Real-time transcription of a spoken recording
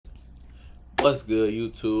What's good,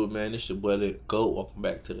 YouTube, man? It's your boy Let It Go. Welcome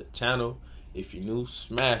back to the channel. If you're new,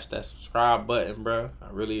 smash that subscribe button, bro.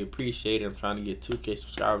 I really appreciate it. I'm trying to get 2K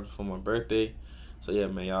subscribers for my birthday. So yeah,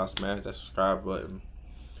 man, y'all smash that subscribe button.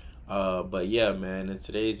 But yeah, man, in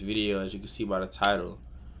today's video, as you can see by the title,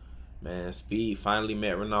 man, Speed finally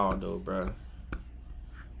met Ronaldo, bro.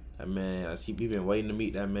 That man, he been waiting to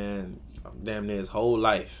meet that man damn near his whole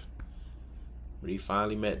life. But he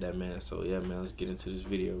finally met that man. So yeah, man, let's get into this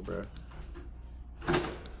video, bro.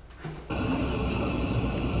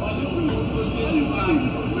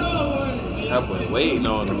 That boy waiting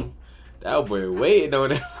on him. That boy waiting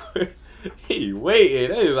on him. He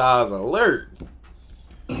waiting. His eyes alert.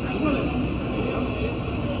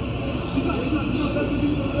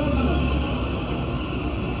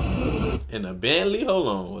 In a Bentley? Hold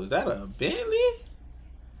on. Was that a Bentley?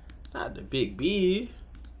 Not the Big B.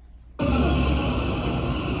 Put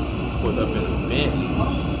up in a Bentley.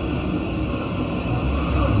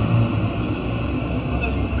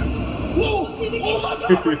 Whoa! Oh my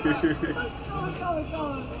God!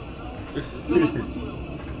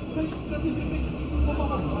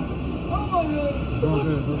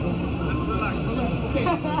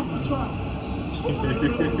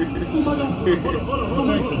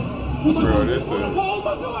 Bro, this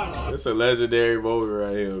a legendary moment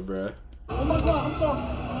right here, bro. Oh my God! I'm sorry.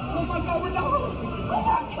 Oh my God!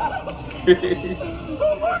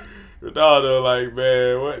 Ronaldo, like,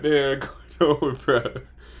 man, what the hell going on, bro?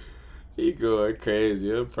 He going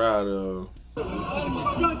crazy. I'm proud of him.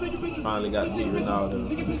 Finally got to meet Ronaldo.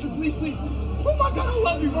 Take a picture, please, please. Oh my God, I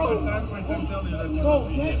love you, bro. My son telling you that. Bro,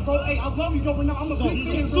 yes, bro. Hey, I love you, bro. I'm a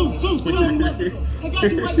big fan. Sue. I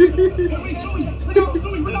got you right here. Hey, wait, Sue. Look out, Sue.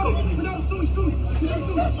 Ronaldo, Sue. Take a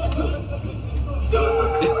picture.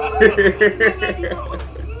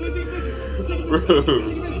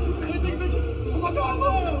 Take a picture. Oh my God, I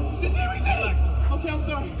love you. Okay, I'm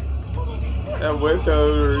sorry. That boy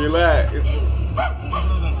told him to relax.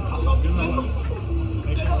 I love you so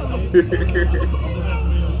much. I love you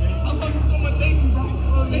so much. Thank you, bro.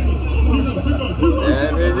 Thank you so much.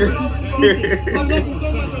 That nigga. I love you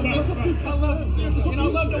so much. I love you seriously. And I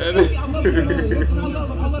love your family. I love you. I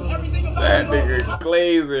love everything about That you, nigga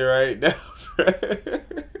glazing right now, bro.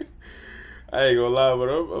 I ain't gonna lie, but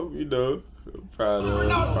I'm you know, I'm proud of him.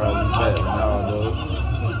 Ronaldo,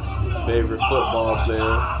 his favorite football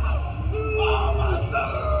player.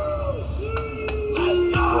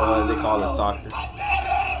 Well, they call it soccer. I did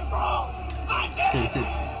it, bro! I did it!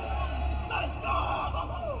 Let's go!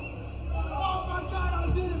 Oh my God, I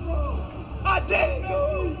did it, bro! I did it,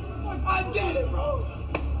 bro! I did it, bro!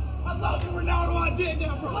 I love you, Ronaldo. I did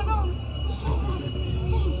that, bro!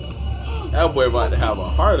 That boy about to have a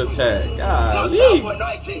heart attack. Golly. Eu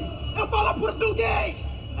falo por português!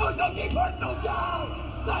 Eu sou de Portugal!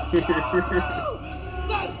 Let's go!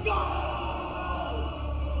 Let's go!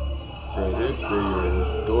 Bro, this thing is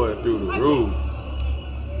going through the roof.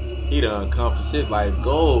 He done accomplished his life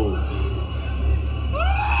goal.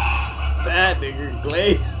 That nigga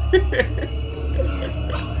glazed.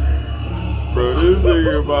 Bro, this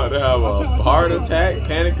nigga about to have a heart attack,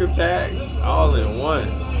 panic attack, all in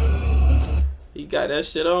once. He got that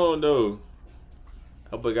shit on though. I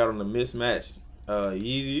hope I got on the mismatched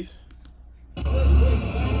Yeezys.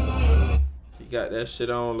 He got that shit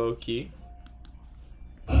on low key.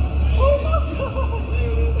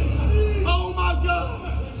 Oh my God!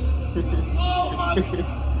 Oh my God!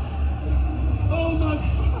 Oh my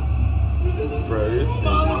God! Bro, this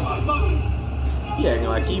nigga, he acting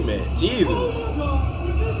like he meant Jesus. Oh my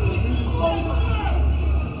God!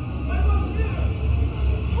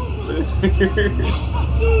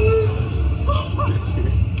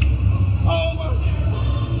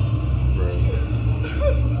 Bro.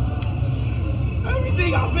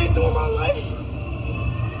 Everything I've been through in my life.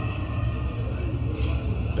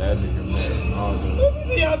 That nigga man, Ronaldo.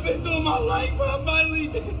 Everything I've been through in my life, bro, I finally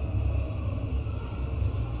did it.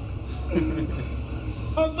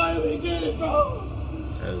 I finally did it, bro.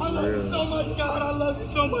 That's I love real. you so much, God. I love you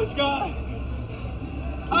so much, God.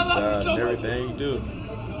 I love you so much. Everything you do.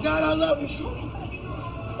 God, I love you so much.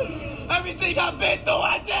 Everything I've been through,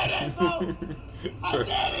 I did it, bro. I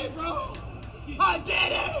did it, bro. I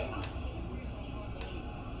did it.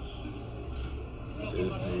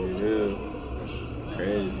 This nigga is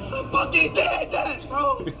crazy. I fucking did that,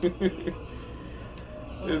 bro.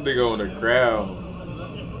 This nigga on the ground.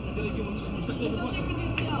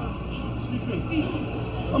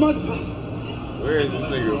 I'm on. Where is this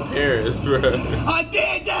nigga Paris, bro? I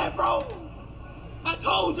did that, bro. I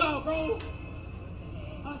told y'all, bro.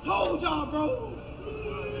 I told y'all, bro.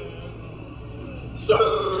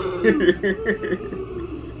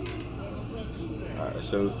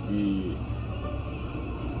 show speed.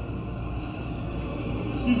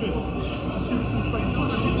 Excuse me. Just give me some space,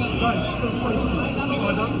 guys.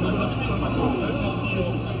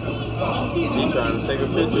 He trying to take a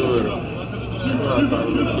picture with him. I saw the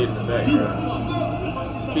little kid in the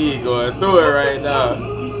background. Speed going through it right now.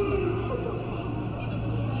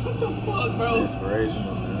 What the fuck, bro? It's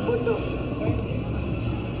inspirational, man.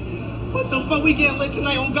 What the fuck? We getting lit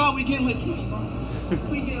tonight. On God, we getting lit tonight, bro.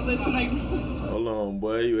 We getting lit tonight. Hold on,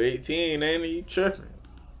 boy. You 18, ain't you? You tripping?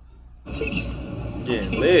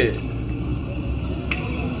 Getting lit.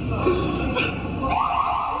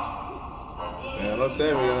 Man, don't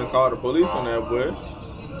tell me you're gonna call the police on that boy.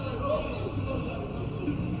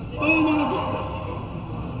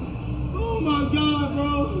 Oh my God,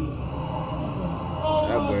 bro.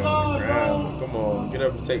 That boy on the ground. Come on, get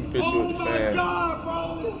up and take a picture with the fam. Oh my God, bro.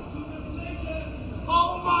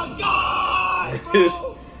 Oh my God, bro.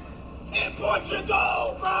 In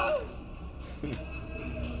Portugal, bro.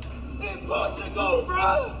 In Portugal,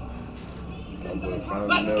 bro. That boy finally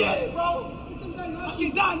Let's know. get it, bro. I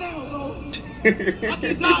can die now, bro. I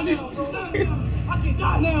can die now, bro. I can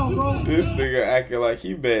die now, bro. This nigga acting like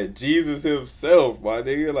he met Jesus himself, my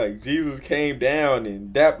nigga. Like Jesus came down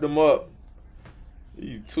and dapped him up.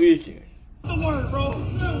 You tweaking. The word, bro.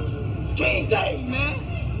 King Day, man.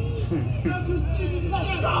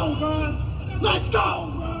 Let's go, bro. Let's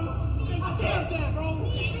go, bro. I said that, bro.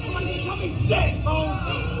 Nobody can tell me shit, bro.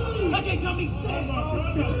 Nobody can tell me shit, bro.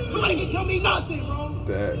 Nobody can tell me nothing, bro.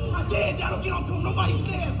 That. I did that. Don't get on cool. Nobody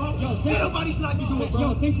said, bro. Yo, ain't nobody said I can do it, bro.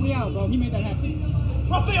 Yo, think me out, bro. He made that happen.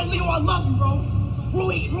 Rafael Leo, I love you, bro.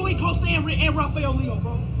 Rui Costa and Rafael Leo,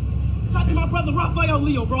 bro. Shout to my brother Rafael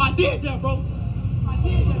Leo, bro. I did that, bro. I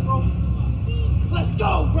did that, bro. Let's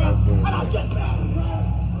go, bro. And I just met him, bro.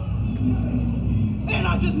 And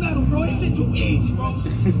I just met him, bro. This shit too easy, bro.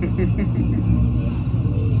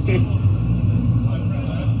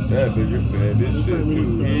 That nigga said this shit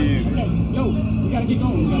too easy. Hey, yo, we gotta get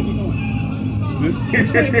going. We gotta get going. This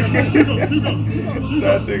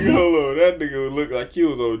that nigga, hold on. That nigga would look like he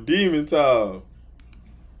was on demon time.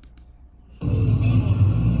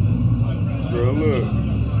 Bro, look.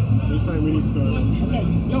 This time we need to start. Okay,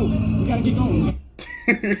 yo, we gotta get going.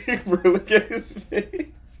 Bro, look at his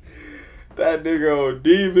face. That nigga on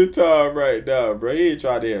demon time right now, bro. He ain't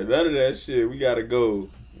trying to hear none of that shit. We gotta go.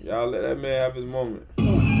 Y'all let that man have his moment.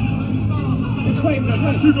 This way, this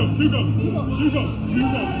way. You go.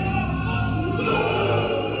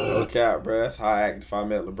 No cap, bro. That's how I act if I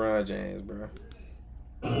met LeBron James, bro.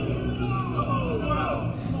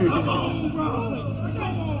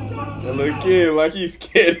 That little kid, like he's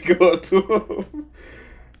scared to go up to him.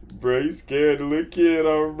 Bro, he's scared the little kid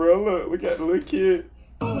on, bro. Look at the little kid.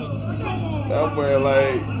 That boy,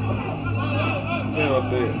 like, you know,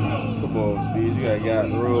 come on, Speed, you gotta get out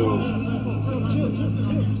the road.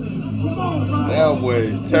 That boy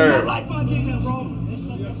is terrible.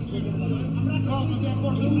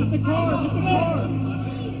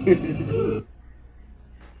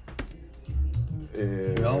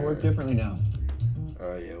 Yeah. We all work differently now.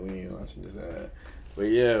 Oh yeah, we ain't watching this ad. But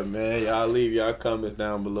yeah, man, y'all leave y'all comments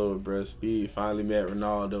down below, bro. Speed finally met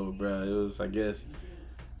Ronaldo, bro. It was, I guess,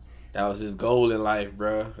 that was his goal in life,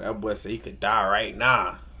 bro. That boy said he could die right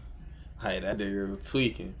now. Hey, that nigga was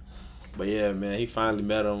tweaking. But yeah, man, he finally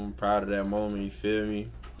met him. I'm proud of that moment, you feel me?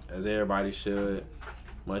 As everybody should.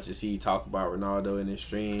 Much as he talk about Ronaldo in his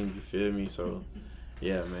stream, you feel me? So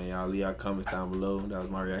yeah, man, y'all leave y'all comments down below. That was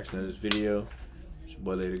my reaction to this video. It's your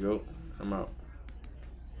boy Lady Goat. I'm out.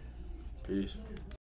 Peace.